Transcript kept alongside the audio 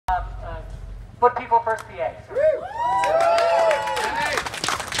Put People First PA.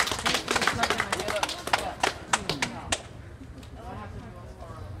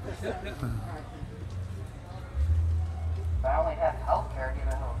 I only had healthcare, you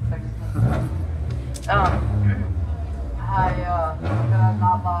know, fix me. I'm gonna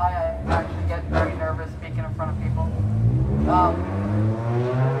not lie, I actually get very nervous speaking in front of people.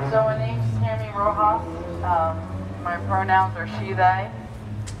 So my name's Tammy Rojas. My pronouns are she, they.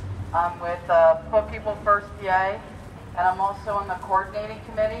 I'm with Put People First PA, and I'm also on the coordinating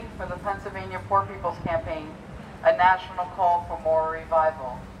committee for the Pennsylvania Poor People's Campaign, a national call for more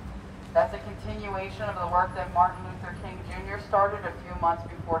revival. That's a continuation of the work that Martin Luther King Jr. started a few months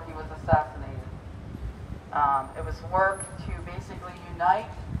before he was assassinated. It was work to basically unite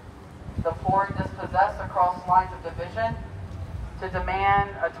the poor and dispossessed across lines of division, to demand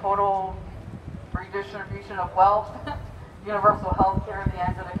a total redistribution of wealth, universal health care, and the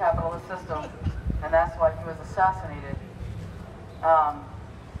end of the capitalist system. And that's why he was assassinated.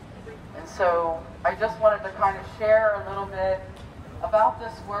 And so I just wanted to kind of share a little bit about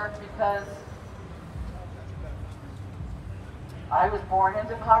this work because I was born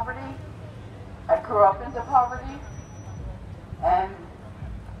into poverty, I grew up into poverty, and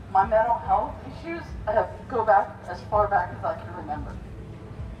my mental health issues go back as far back as I can remember.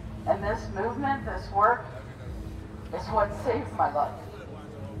 And this movement, this work, is what saved my life.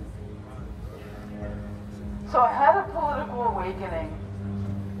 So I had a political awakening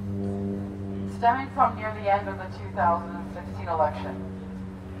stemming from near the end of the 2016 election.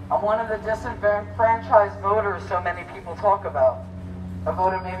 I'm one of the disenfranchised voters so many people talk about. I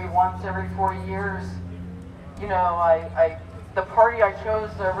voted maybe once every 4 years. You know, the party I chose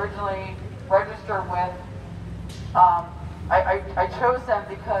to originally register with, I chose them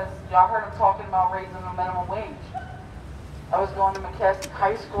because I heard them talking about raising the minimum wage. I was going to McCaskey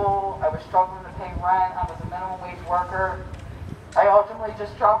High School, I was struggling to pay rent, I was a minimum wage worker. I ultimately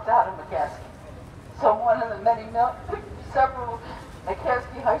just dropped out of McCaskey. So I'm one of the several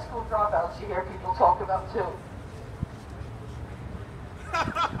McCaskey High School dropouts you hear people talk about too.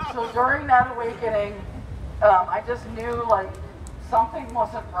 So during that awakening, I just knew like something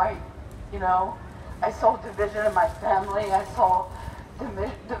wasn't right, you know. I saw division in my family, I saw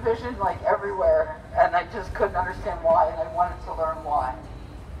division like everywhere, and I just couldn't understand why, and I wanted to learn why.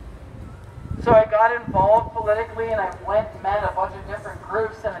 So I got involved politically, and I went and met a bunch of different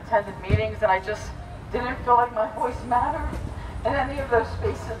groups and attended meetings, and I just didn't feel like my voice mattered in any of those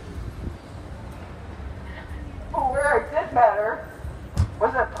spaces. But where I did matter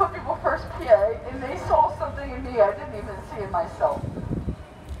was at Put People First PA, and they saw something in me I didn't even see in myself.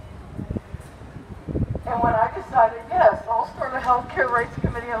 And when I decided, yes, I'll start a healthcare rights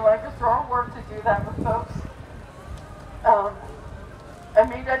committee in Lancaster, I'll work to do that with folks. I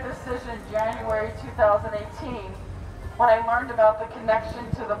made that decision January 2018 when I learned about the connection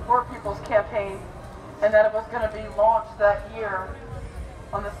to the Poor People's Campaign and that it was going to be launched that year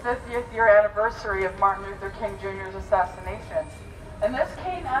on the 50th year anniversary of Martin Luther King Jr.'s assassination. And this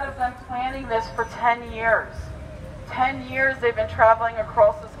came out of them planning this for 10 years. 10 years they've been traveling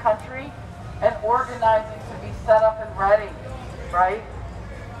across this country and organizing to be set up and ready, right?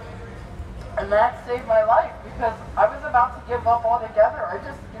 And that saved my life because I was about to give up altogether. I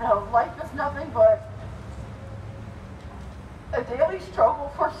just, you know, life is nothing but a daily struggle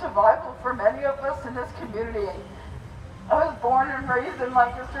for survival for many of us in this community. I was born and raised in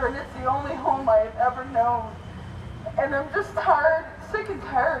Lancaster, and it's the only home I have ever known. And I'm just tired, sick and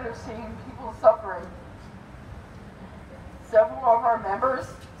tired of seeing people suffering. Several of our members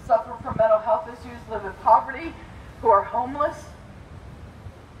suffer from mental health issues, live in poverty, who are homeless.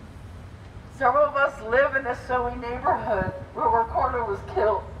 Several of us live in the Soe neighborhood where Ricardo was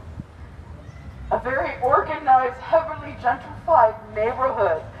killed. A very organized, heavily gentrified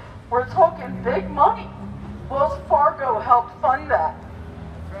neighborhood. We're talking big money. Wells Fargo helped fund that.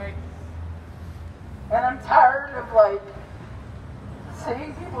 Right. And I'm tired of like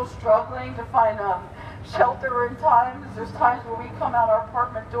seeing people struggling to find shelter in times. There's times where we come out our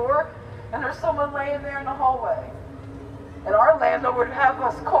apartment door and there's someone laying there in the hallway. And our landlord would have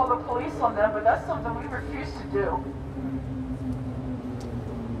us call the police on them, but that's something we refuse to do.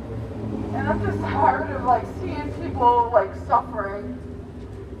 And I'm just tired of like seeing people like suffering.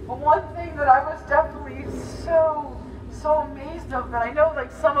 But one thing that I was definitely so amazed of, and I know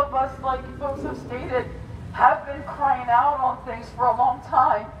like some of us, like folks have stated, have been crying out on things for a long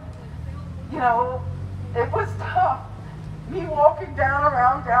time. You know, it was tough. Me walking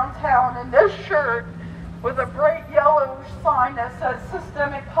around downtown in this shirt with a bright yellow sign that says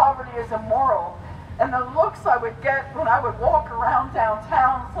systemic poverty is immoral. And the looks I would get when I would walk around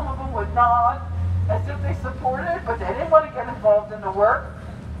downtown, some of them would nod, as if they supported, but they didn't want to get involved in the work.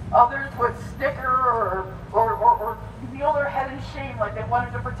 Others would snicker or kneel their head in shame like they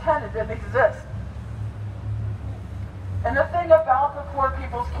wanted to pretend it didn't exist. And the thing about the Poor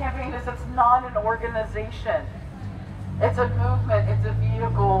People's Campaign is it's not an organization. It's a movement, it's a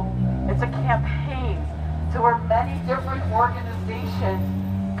vehicle, it's a campaign to where many different organizations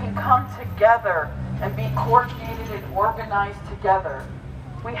can come together and be coordinated and organized together.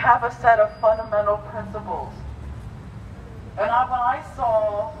 We have a set of fundamental principles. And when I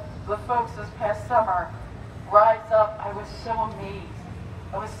saw the folks this past summer rise up, I was so amazed.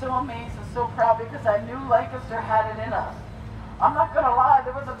 I was so amazed and so proud because I knew Lancaster had it in us. I'm not going to lie,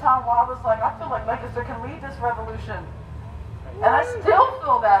 there was a time where I was like, I feel like Lancaster can lead this revolution. And I still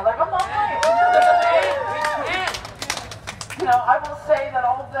feel that. Like, I'm not lying. You know, I will say that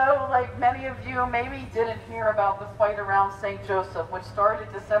although, like, many of you maybe didn't hear about the fight around St. Joseph, which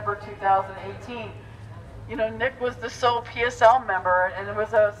started December 2018, you know, Nick was the sole PSL member, and it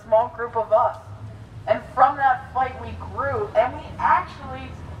was a small group of us. And from that fight, we grew, and we actually,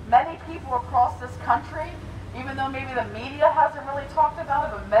 many people across this country, even though maybe the media hasn't really talked about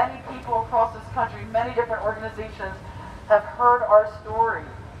it, but many people across this country, many different organizations, have heard our story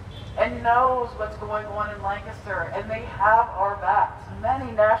and knows what's going on in Lancaster, and they have our backs.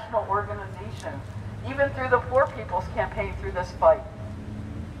 Many national organizations, even through the Poor People's Campaign, through this fight.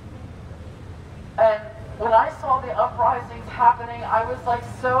 And when I saw the uprisings happening, I was like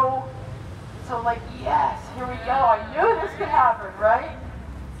so like, yes, here we go. I knew this could happen, right?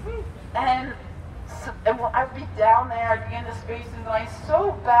 And when I'd be down there, I'd be in the spaces, and I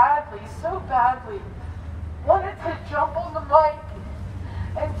so badly wanted to jump on the mic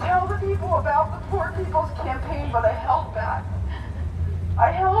and tell the people about the Poor People's Campaign, but I held back. I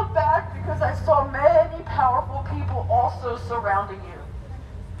held back because I saw many powerful people also surrounding you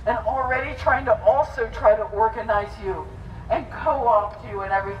and already trying to organize you and co-opt you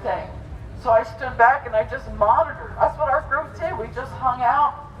and everything. So I stood back and I just monitored. That's what our group did. We just hung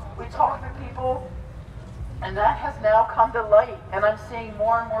out, we talked to people, and that has now come to light. And I'm seeing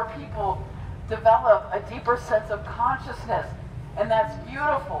more and more people develop a deeper sense of consciousness, and that's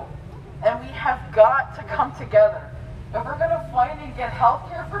beautiful. And we have got to come together. If we're going to fight and get health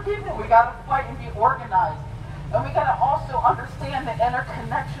care for people, we got to fight and be organized. And we got to also understand the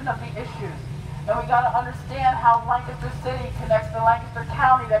interconnection of the issues. And we got to understand how Lancaster City connects to Lancaster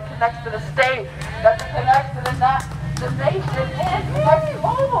County, that connects to the state, that connects to the nation, and connects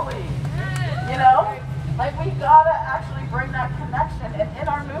globally. You know? Like, we got to actually bring that connection. And in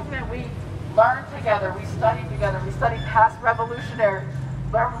our movement, we learn together, we study together, we study past revolutionary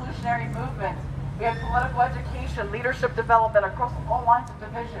movements. We have political education, leadership development across all lines of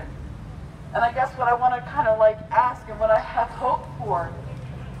division. And I guess what I want to kind of like ask, and what I have hope for,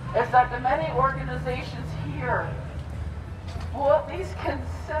 is that the many organizations here will at least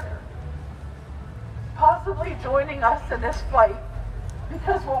consider possibly joining us in this fight,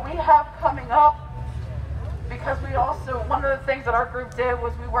 because what we have coming up, because we also, one of the things that our group did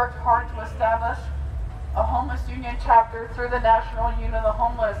was we worked hard to establish a homeless union chapter through the National Union of the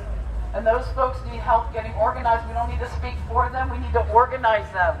Homeless. And those folks need help getting organized. We don't need to speak for them, we need to organize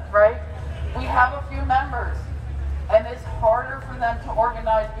them, right? We have a few members, and it's harder for them to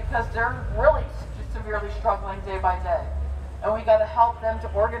organize because they're really severely struggling day by day. And we got to help them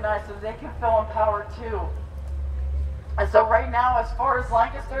to organize so they can feel empowered too. And so right now, as far as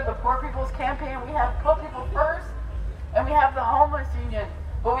Lancaster, the Poor People's Campaign, we have Put People First, and we have the Homeless Union.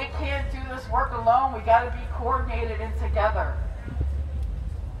 But we can't do this work alone. We got to be coordinated and together.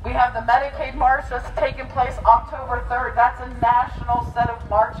 We have the Medicaid March that's taking place October 3rd. That's a national set of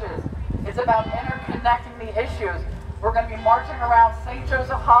marches. It's about interconnecting the issues. We're going to be marching around St.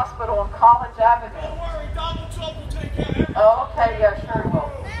 Joseph Hospital and College Avenue. Don't worry, Donald Trump will take care of it. Oh, okay, yeah, sure he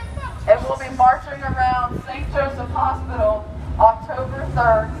will. And we'll be marching around St. Joseph Hospital October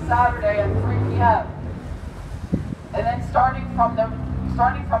 3rd, Saturday at 3 p.m. And then starting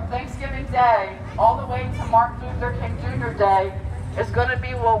from Thanksgiving Day all the way to Martin Luther King Jr. Day is going to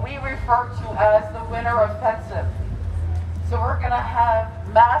be what we refer to as the Winter Offensive. So we're going to have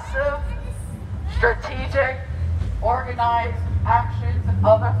massive, strategic, organized actions and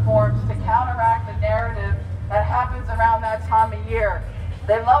other forms to counteract the narrative that happens around that time of year.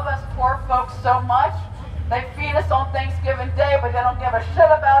 They love us poor folks so much, they feed us on Thanksgiving Day, but they don't give a shit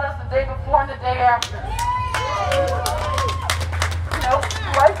about us the day before and the day after. You know,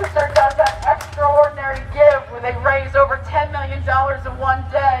 Lancaster does that extraordinary give where they raise over $10 million in one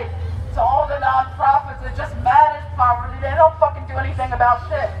day to all the nonprofits that just manage poverty. They don't fucking do anything about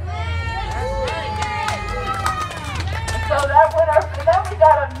shit. And so that winter, and then we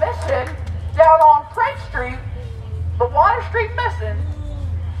got a mission down on Street, the Water Street mission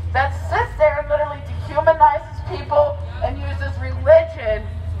that sits there and literally dehumanizes people and uses religion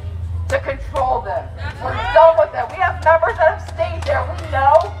to control them. We're done with that. We have members that have stayed there. We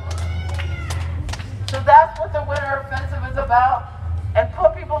know. So that's what the Winter Offensive is about. And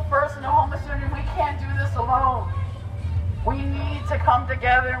put people first in the homeless community. We can't do this alone. We need to come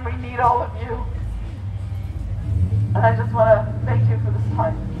together, and we need all of you. And I just want to thank you for this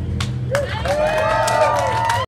time.